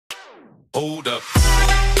Hold up.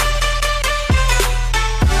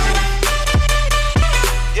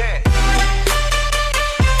 Yeah.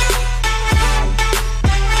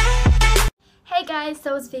 Hey guys,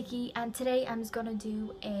 so it's Vicky and today I'm just gonna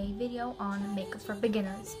do a video on makeup for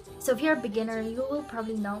beginners. So if you're a beginner, you will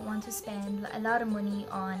probably not want to spend a lot of money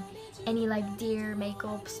on any like dear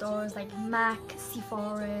makeup stores like MAC,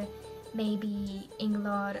 Sephora, maybe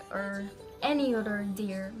Inglot or any other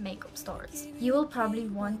dear makeup stores. You will probably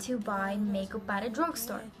want to buy makeup at a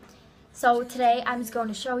drugstore. So today I'm just going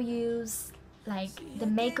to show you like the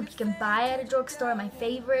makeup you can buy at a drugstore, my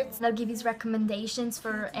favorites, and I'll give you recommendations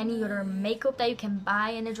for any other makeup that you can buy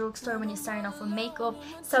in a drugstore when you're starting off with makeup.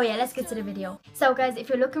 So yeah, let's get to the video. So guys, if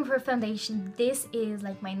you're looking for a foundation, this is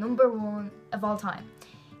like my #1 of all time.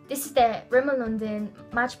 This is the Rimmel London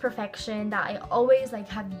Match Perfection that I always like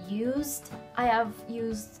have used. I have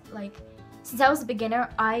used like since I was a beginner,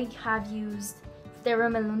 I have used the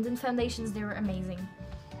Rimmel London foundations. They were amazing.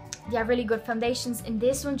 They have really good foundations, and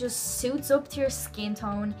this one just suits up to your skin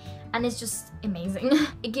tone and it's just amazing.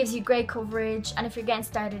 It gives you great coverage, and if you're getting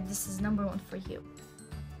started, this is #1 for you.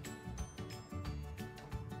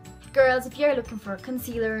 Girls, if you're looking for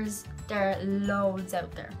concealers, there are loads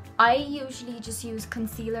out there. I usually just use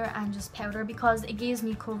concealer and just powder because it gives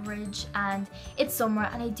me coverage, and it's summer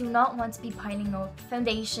and I do not want to be piling up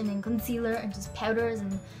foundation and concealer and just powders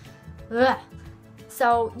and ugh.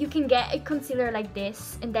 So you can get a concealer like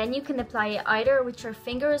this, and then you can apply it either with your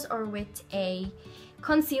fingers or with a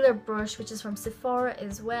concealer brush, which is from Sephora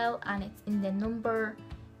as well, and it's in the number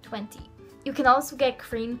 20. You can also get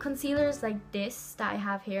cream concealers like this that I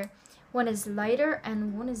have here. One is lighter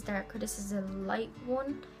and one is darker. This is a light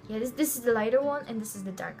one. Yeah, this is the lighter one and this is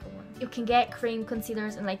the darker one. You can get cream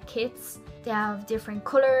concealers in like kits. They have different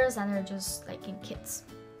colors and they're just like in kits.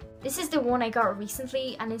 This is the one I got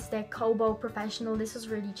recently, and it's the Kobo Professional. This was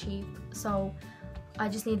really cheap, so I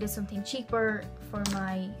just needed something cheaper for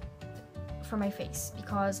my face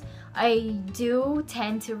because I do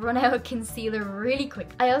tend to run out of concealer really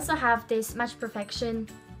quick. I also have this Match Perfection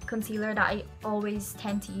concealer that I always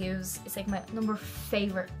tend to use. It's like my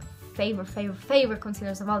favorite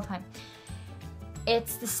concealers of all time.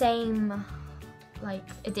 It's the same like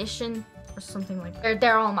edition or something like that.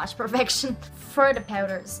 They're all Match Perfection. For the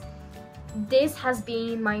powders, this has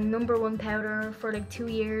been my #1 powder for like 2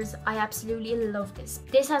 years. I absolutely love this.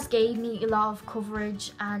 This has gave me a lot of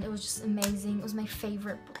coverage and it was just amazing. It was my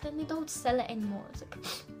favorite, but then they don't sell it anymore. It's like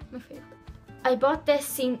my favorite. I bought this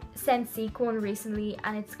Sensique one recently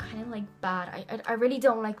and it's kind of like bad. I really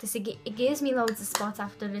don't like this. It gives me loads of spots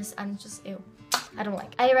after this and it's just ew. I don't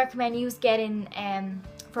like it. I recommend you getting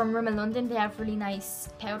from Rimmel London. They have really nice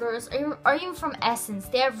powders, or even from Essence.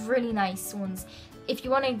 They have really nice ones. If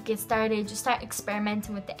you want to get started, just start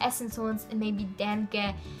experimenting with the Essence ones and maybe then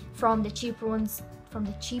get from the cheaper ones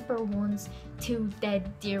to the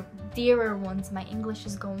dearer ones. My English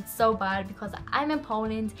is going so bad because I'm in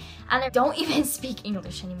Poland and I don't even speak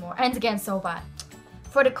English anymore, and it's getting so bad.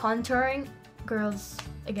 For the contouring, girls,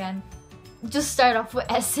 again, just start off with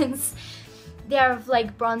Essence. They have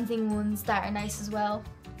like bronzing ones that are nice as well.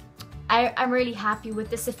 I'm really happy with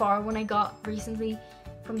the Sephora one I got recently.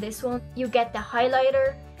 From this one, you get the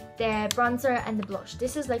highlighter, the bronzer, and the blush.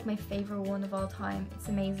 This is like my favorite one of all time. It's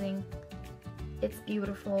amazing. It's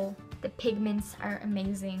beautiful. The pigments are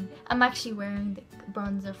amazing. I'm actually wearing the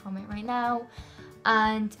bronzer from it right now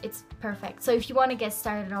and it's perfect. So if you want to get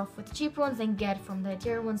started off with the cheaper ones, then get from the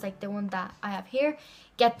dear ones like the one that I have here.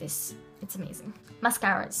 Get this. It's amazing.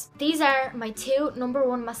 Mascaras. These are my two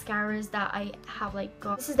 #1 mascaras that I have like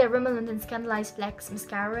got. This is the Rimmel London Scandalized Flex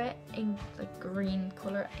mascara in like green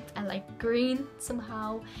color. I like green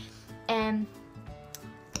somehow.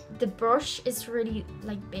 The brush is really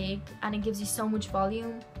like big and it gives you so much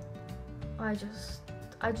volume. I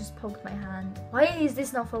just poked my hand. Why is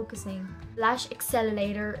this not focusing? Lash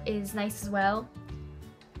Accelerator is nice as well.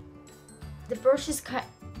 The brush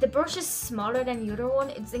is smaller than the other one.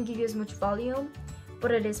 It doesn't give you as much volume,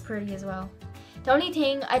 but it is pretty as well. The only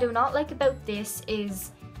thing I do not like about this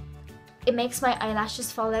is it makes my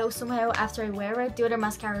eyelashes fall out somehow after I wear it. The other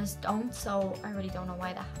mascaras don't, so I really don't know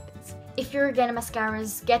why that happens. If you're getting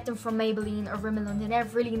mascaras, get them from Maybelline or Rimmel London. They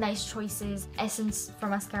have really nice choices. Essence for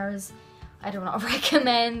mascaras, I do not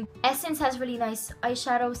recommend. Essence has really nice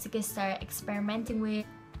eyeshadows to get started experimenting with.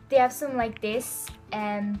 They have some like this,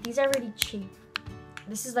 and these are really cheap.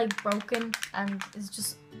 This is like broken and it's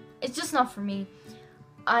just not for me.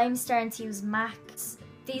 I'm starting to use MACs.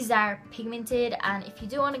 These are pigmented, and if you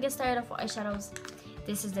do want to get started off with eyeshadows,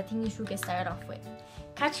 this is the thing you should get started off with.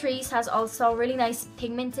 Catrice has also really nice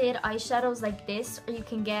pigmented eyeshadows like this, or you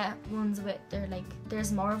can get ones with,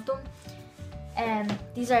 there's more of them.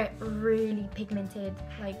 These are really pigmented.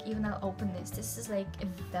 Like, even I'll open this. This is like a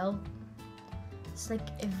velvet. It's like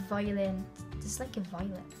a violet. This is like a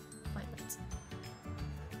violet.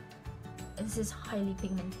 This is highly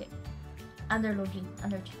pigmented, and they're lovely,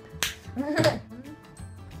 and they're cheap.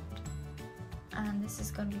 And this is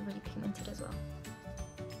gonna be really pigmented as well.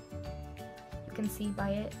 You can see by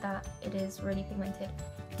it that it is really pigmented.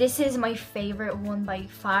 This is my favorite one by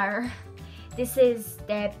far. This is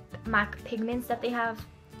the MAC pigments that they have.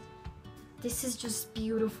 This is just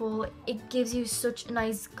beautiful. It gives you such a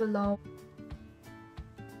nice glow.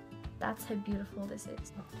 That's how beautiful this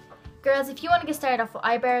is. Girls, if you want to get started off with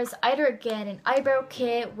eyebrows, either get an eyebrow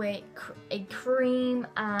kit with a cream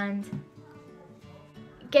and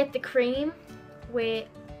get the cream with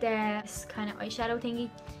this kind of eyeshadow thingy,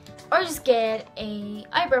 or just get a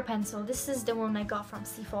eyebrow pencil. This is the one I got from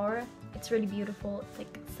Sephora. It's really beautiful. It's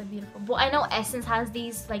like so beautiful. But I know Essence has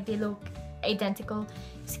these, like they look identical.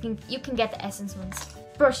 So you can get the Essence ones.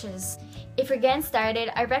 Brushes. If you're getting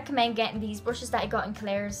started, I recommend getting these brushes that I got in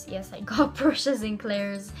Claire's. Yes, I got brushes in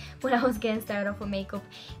Claire's when I was getting started off with makeup.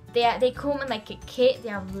 They come in like a kit. They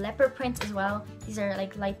have leopard print as well. These are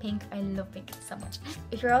like light pink. I love pink so much.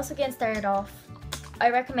 If you're also getting started off, I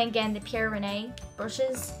recommend getting the Pierre Rene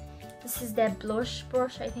brushes. This is the blush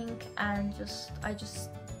brush, I think, and I just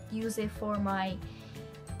use it for my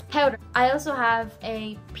powder. I also have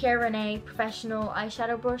a Pierre Rene professional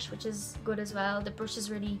eyeshadow brush, which is good as well. The brush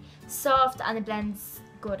is really soft and it blends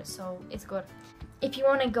good, so it's good. If you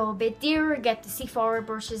want to go a bit dearer, get the Sephora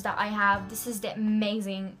brushes that I have. This is the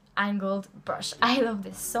amazing angled brush. I love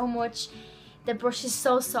this so much. The brush is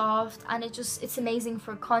so soft and it's amazing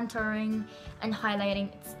for contouring and highlighting.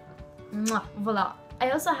 It's mwah, voila. I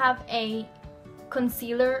also have a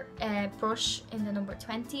concealer brush in the number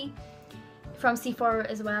 20 from Sephora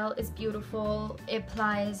as well. It's beautiful. It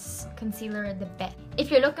applies concealer the best.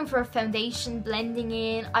 If you're looking for a foundation blending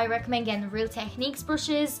in, I recommend getting Real Techniques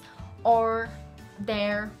brushes or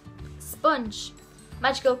their sponge,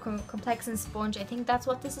 Magical Complexing Sponge. I think that's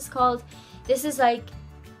what this is called. This is like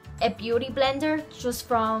a beauty blender just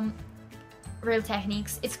from Real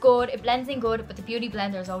Techniques. It's good, it blends in good, but the beauty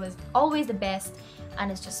blender is always the best,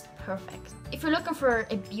 and it's just perfect. If you're looking for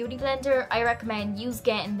a beauty blender, I recommend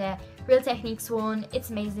getting the Real Techniques one.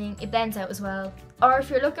 It's amazing, it blends out as well. Or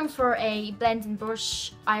if you're looking for a blending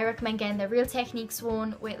brush, I recommend getting the Real Techniques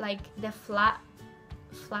one with like the flat,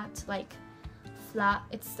 it's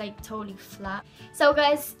like totally flat. So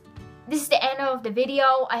guys, this is the end of the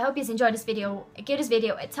video. I hope you enjoyed this video. Give this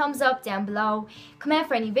video a thumbs up down below. Comment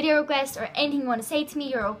for any video requests or anything you want to say to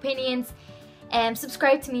me, your opinions. And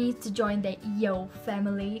subscribe to me to join the Yo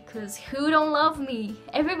family, because who don't love me?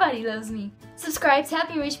 Everybody loves me. Subscribe to help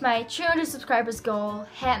me reach my 300 subscribers goal.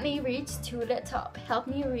 Help me reach to the top. Help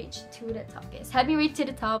me reach to the top, guys. Help me reach to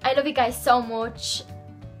the top. I love you guys so much.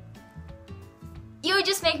 You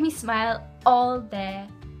just make me smile all day.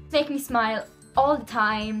 Make me smile all the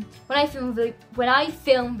time. When I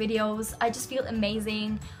film videos, I just feel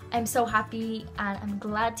amazing. I'm so happy and I'm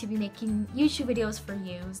glad to be making YouTube videos for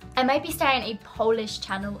you. I might be starting a Polish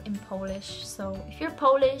channel in Polish, so if you're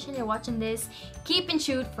Polish and you're watching this, keep in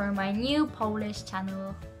tune for my new Polish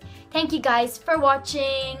channel. Thank you guys for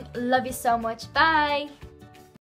watching. Love you so much. Bye!